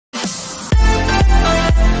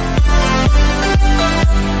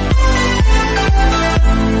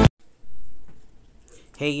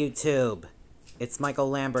Hey YouTube, it's Michael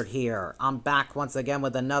Lambert here. I'm back once again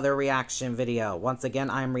with another reaction video. Once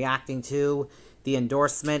again, I'm reacting to the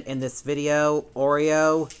endorsement in this video,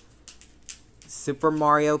 Oreo Super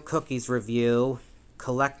Mario Cookies review,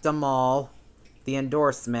 collect them all, the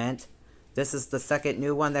endorsement. This is the second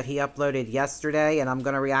new one that he uploaded yesterday, and I'm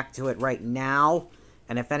going to react to it right now.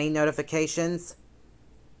 And if any notifications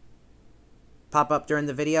pop up during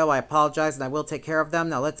the video, I apologize and I will take care of them.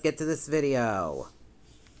 Now let's get to this video.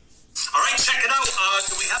 Alright, check it out.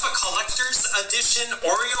 Do we have a collector's edition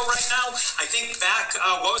Oreo right now? I think back,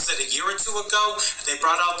 what was it, a year or two ago, they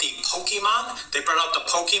brought out the Pokemon. They brought out the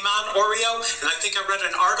Pokemon Oreo, and I think I read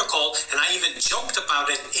an article, and I even joked about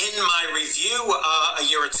it in my review a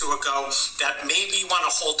year or two ago, that maybe you want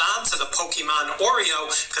to hold on to the Pokemon Oreo,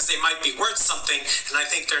 because they might be worth something, and I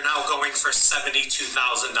think they're now going for $72,000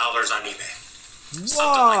 on eBay. Something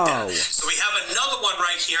like that. So we have another one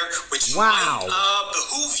right here, which might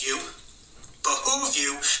behoove you to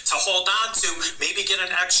hold on to. Maybe get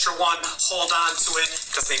an extra one, hold on to it,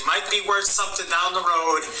 because they might be worth something down the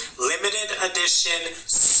road. Limited edition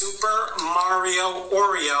Super Mario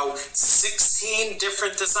Oreo, 16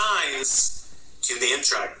 different designs. Cue the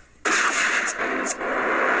intro.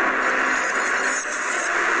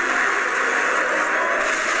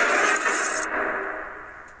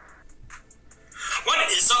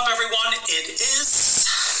 What is up, everyone? It is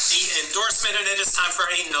the endorsement, and it is time for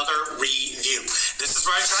another review. This is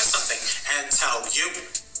where I try something and tell you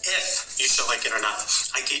if you should like it or not.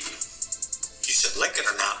 You should lick it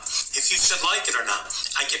or not. If you should like it or not.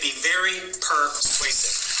 I can be very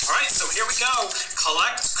persuasive. All right, so here we go.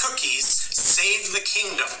 Collect cookies, save the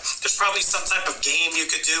kingdom. There's probably some type of game you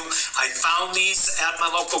could do. I found these at my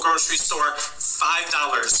local grocery store,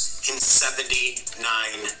 $5.79.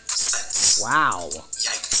 Wow.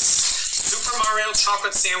 Yikes. Super Mario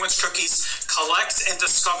chocolate sandwich cookies. Collect and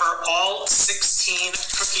discover all 16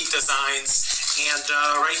 cookie designs. And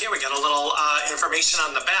right here we got a little information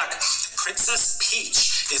on the back. Princess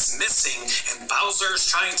Peach is missing and Bowser is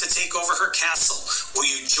trying to take over her castle. Will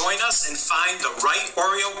you join us and find the right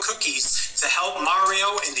Oreo cookies to help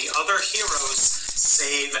Mario and the other heroes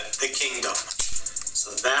save the kingdom?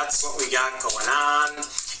 So that's what we got going on.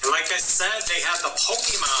 And like I said, they had the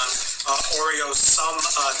Pokemon Oreo some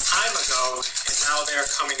time ago, and now they're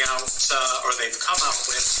coming out, or they've come out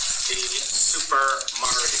with the Super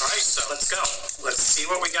Mario. All right, so let's go. Let's see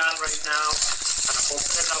what we got right now. Kind of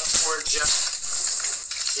open it up for you.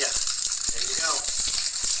 Yeah, there you go.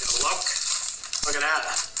 Get a look. Look at that.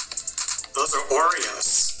 Those are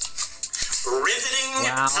Oreos. Riveting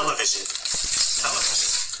television.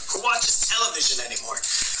 Who watches television anymore?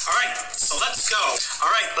 All right, so let's go. All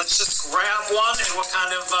right, let's just grab one and we'll kind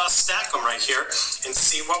of stack them right here and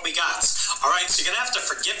see what we got. All right, so you're going to have to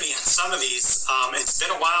forgive me on some of these. It's been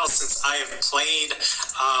a while since I have played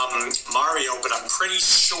Mario, but I'm pretty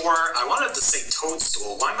sure, I wanted to say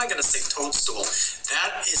Toadstool. Why am I going to say Toadstool?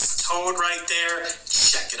 That is Toad right there.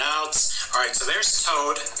 Check it out. All right, so there's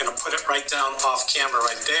Toad. I'm going to put it right down off camera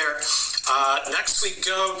right there. Next we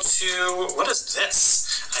go to, what is this?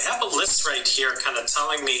 I have a list right here kind of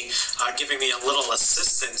telling me, giving me a little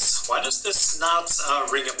assistance. Why does this not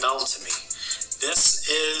ring a bell to me? This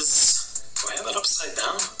is, do I have it upside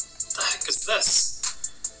down? What the heck is this?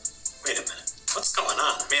 Wait a minute. What's going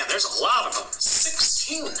on? Man, there's a lot of them.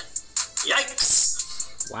 16.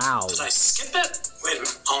 Yikes. Wow. Did I skip it? Wait a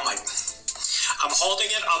minute. Oh my. I'm holding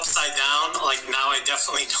it upside down. Like, now I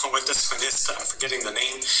definitely know what this one is, but I'm forgetting the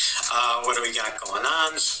name. What do we got going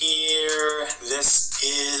on here? This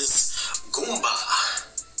is Goomba.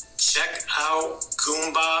 Check out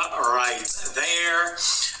Goomba right there.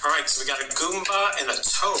 All right, so we got a Goomba and a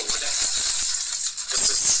Toad.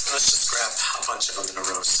 Let's just grab a bunch of them in a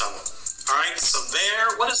row. So, all right, so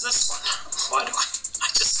there. What is this one? Why do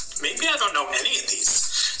maybe I don't know any of these.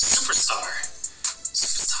 Superstar.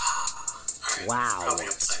 All right, wow. Probably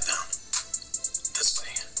upside down. This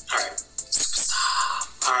way. All right.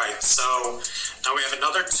 All right, so now we have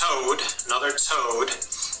another Toad.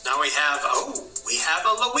 Now we have, we have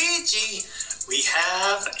a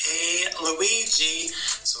Luigi.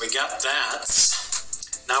 So we got that.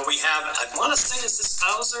 Now we have, I want to say, is this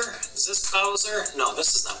Bowser? No,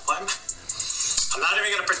 this is not. I'm not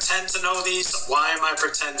even going to pretend to know these. Why am I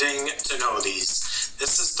pretending to know these?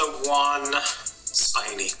 This is the one,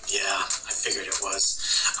 Spiny. Yeah, I figured it was.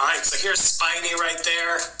 All right, so here's Spiny right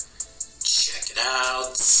there. Check it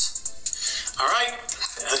out. All right,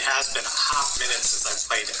 it has been a hot minute since I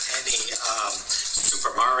played any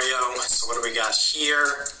Super Mario. So what do we got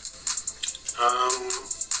here?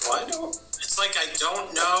 It's like I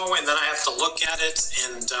don't know, and then I have to look at it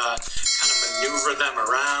and kind of maneuver them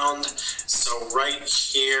around. So right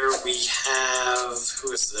here we have,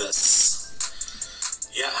 who is this?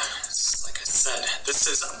 Yeah, like I said, this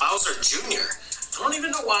is Bowser Jr. I don't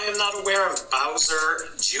even know why I'm not aware of Bowser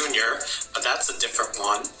Jr., but that's a different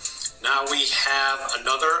one. Now we have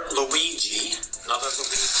another Luigi.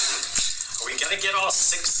 Are we going to get all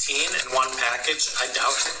 16 in one package? I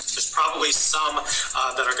doubt it. There's probably some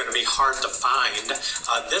that are going to be hard to find.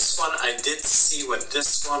 This one, I did see what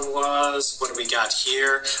this one was. What do we got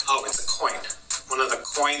here? Oh, it's a coin. One of the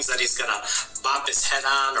coins that he's going to bop his head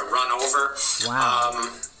on or run over. Wow.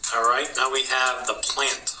 All right, now we have the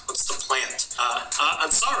plant. What's the plant?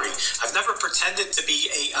 I'm sorry. I've never pretended to be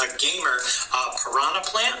a gamer. Piranha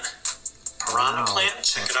plant. Piranha plant.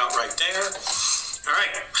 Check it out right there. All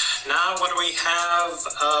right, now what do we have?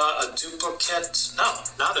 A duplicate? No,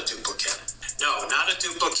 not a duplicate. No, not a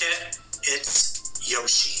duplicate. It's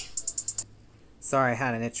Yoshi. Sorry, I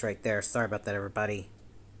had an itch right there. Sorry about that, everybody.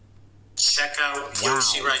 Check out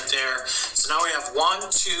Yoshi right there. So now we have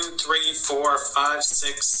 1, 2, 3, 4, 5,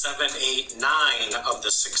 6, 7, 8, 9 of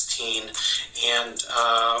the 16. And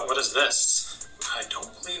what is this? I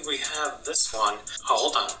don't believe we have this one. Oh,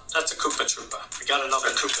 hold on. That's a Koopa Troopa. We got another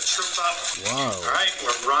Koopa Troopa. Whoa. All right,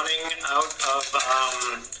 we're running out of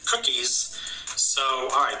cookies. So,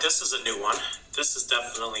 all right, this is a new one. This is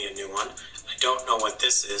definitely a new one. I don't know what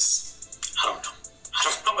this is. I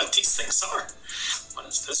don't know what these things are. What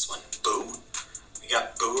is this one? Boo. We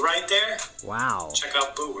got Boo right there. Wow. Check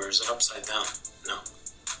out Boo. Or is it upside down? No.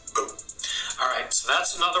 Boo. All right, so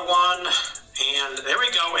that's another one. And there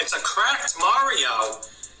we go. It's a cracked Mario.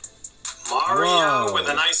 Mario with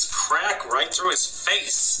a nice crack right through his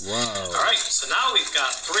face. Whoa. All right, so now we've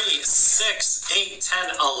got 3, 6, 8,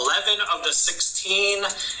 10, 11 of the 16.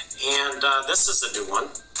 And this is a new one.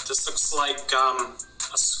 This looks like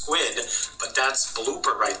a squid, but that's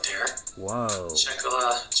Blooper right there. Whoa. Check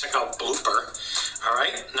out Blooper. All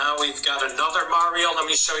right, now we've got another Mario. Let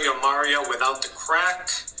me show you a Mario without the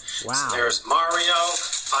crack. Wow. So there's Mario.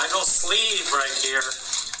 Final sleeve right here.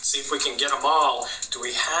 Let's see if we can get them all. Do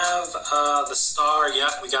we have the star?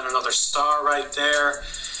 Yep, we got another star right there.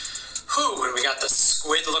 Whew, and we got the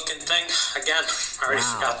squid-looking thing. Again, I already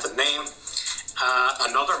forgot the name.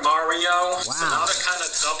 Another Mario. Wow. So now they're kind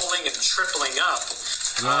of doubling and tripling up.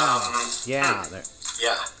 Yeah.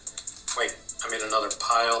 Wait, I made another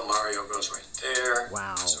pile. Mario goes right there.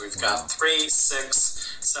 Wow. So we've got 3,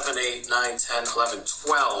 6, 7, 8, 9, 10, 11,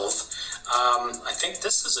 12. I think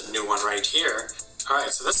this is a new one right here. All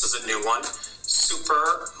right, so this is a new one.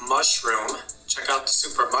 Super Mushroom. Check out the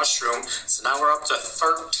Super Mushroom. So now we're up to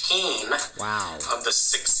 13 of the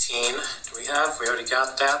 16. We already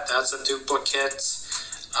got that. That's a duplicate.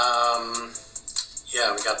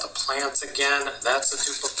 Yeah, we got the plant again. That's a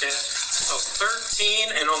duplicate. So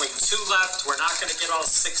 13 and only 2 left. We're not going to get all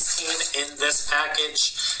 16 in this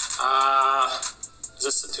package. Is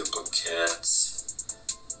this a duplicate?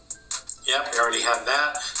 Yep, we already have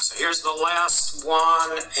that. So here's the last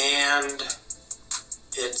one, and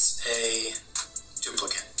it's a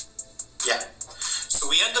duplicate. Yeah. So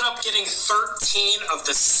we ended up getting 13 of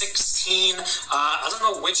the 16. I don't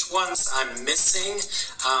know which ones I'm missing.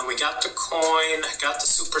 We got the coin, got the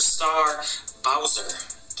superstar, Bowser.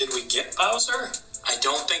 Did we get Bowser? I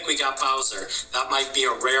don't think we got Bowser. That might be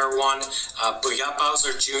a rare one. But we got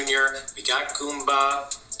Bowser Jr., we got Goomba,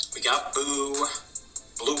 we got Boo,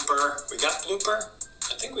 Blooper. We got Blooper?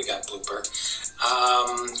 I think we got Blooper.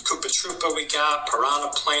 Koopa Troopa we got, Piranha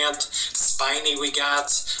Plant, Spiny we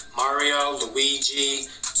got, Mario, Luigi,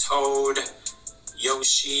 Toad,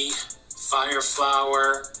 Yoshi, Fire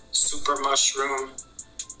Flower, Super Mushroom,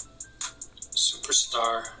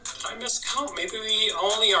 Superstar. Did I miscount? Maybe we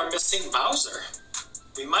only are missing Bowser.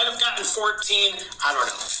 We might have gotten 14. I don't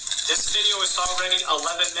know. This video is already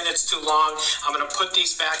 11 minutes too long. I'm going to put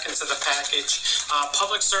these back into the package.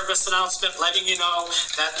 Public service announcement letting you know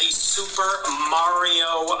that the Super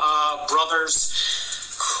Mario Brothers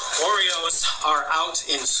Oreos are out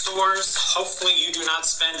in stores. Hopefully you do not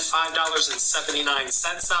spend $5.79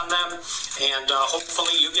 on them, and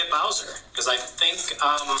hopefully you get Bowser, because I think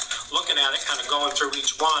looking at it, kind of going through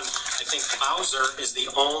each one, I think Bowser is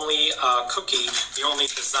the only cookie, the only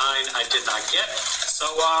design I did not get. So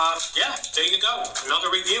yeah, there you go,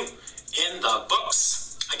 another review in the books.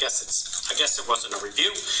 I guess it wasn't a review.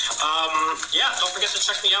 Yeah, don't forget to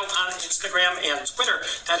check me out on Instagram and Twitter.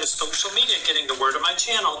 That is social media, getting the word of my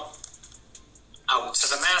channel out to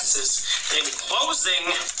the masses. In closing,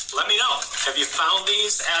 let me know. Have you found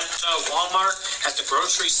these at Walmart, at the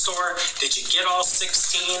grocery store? Did you get all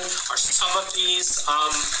 16? Are some of these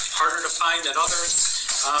harder to find than others?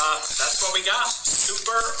 That's what we got.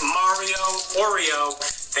 Super Mario Oreo.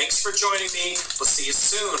 Thanks for joining me. We'll see you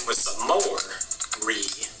soon with some more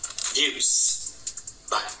reviews.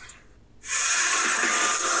 Bye.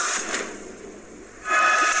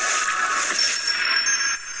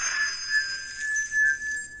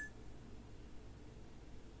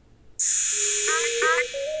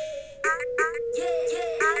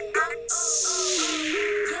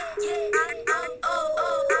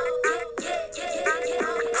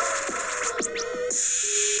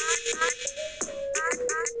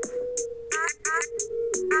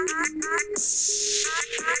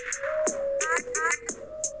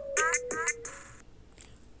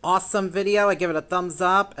 Awesome video. I give it a thumbs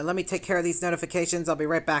up. And let me take care of these notifications. I'll be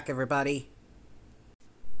right back, everybody.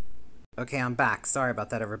 Okay, I'm back. Sorry about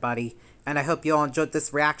that, everybody. And I hope you all enjoyed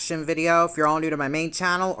this reaction video. If you're all new to my main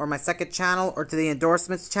channel or my second channel or to the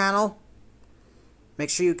endorsements channel, make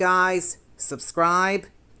sure you guys subscribe,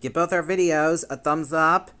 give both our videos a thumbs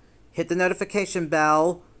up, hit the notification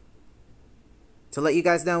bell to let you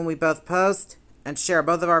guys know when we both post, and share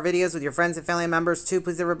both of our videos with your friends and family members too,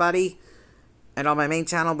 please, everybody. And on my main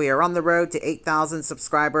channel, we are on the road to 8,000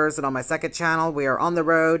 subscribers. And on my second channel, we are on the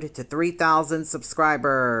road to 3,000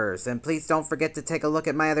 subscribers. And please don't forget to take a look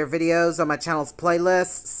at my other videos on my channel's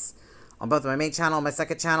playlists, on both my main channel and my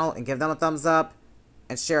second channel, and give them a thumbs up.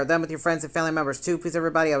 And share them with your friends and family members too, please,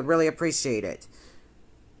 everybody. I would really appreciate it.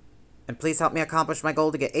 And please help me accomplish my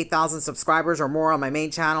goal to get 8,000 subscribers or more on my main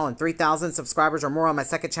channel and 3,000 subscribers or more on my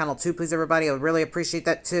second channel too, please, everybody. I would really appreciate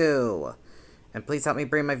that too. And please help me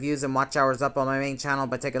bring my views and watch hours up on my main channel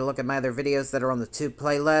by taking a look at my other videos that are on the two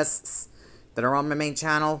playlists that are on my main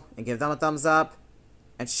channel, and give them a thumbs up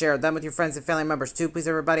and share them with your friends and family members too, please,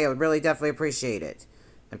 everybody. I would really definitely appreciate it.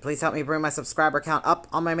 And please help me bring my subscriber count up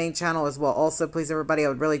on my main channel as well. Also, please, everybody, I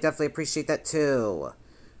would really definitely appreciate that too.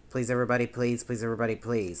 Please, everybody, please, please, everybody,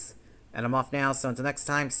 please. And I'm off now, so until next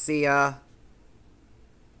time, see ya.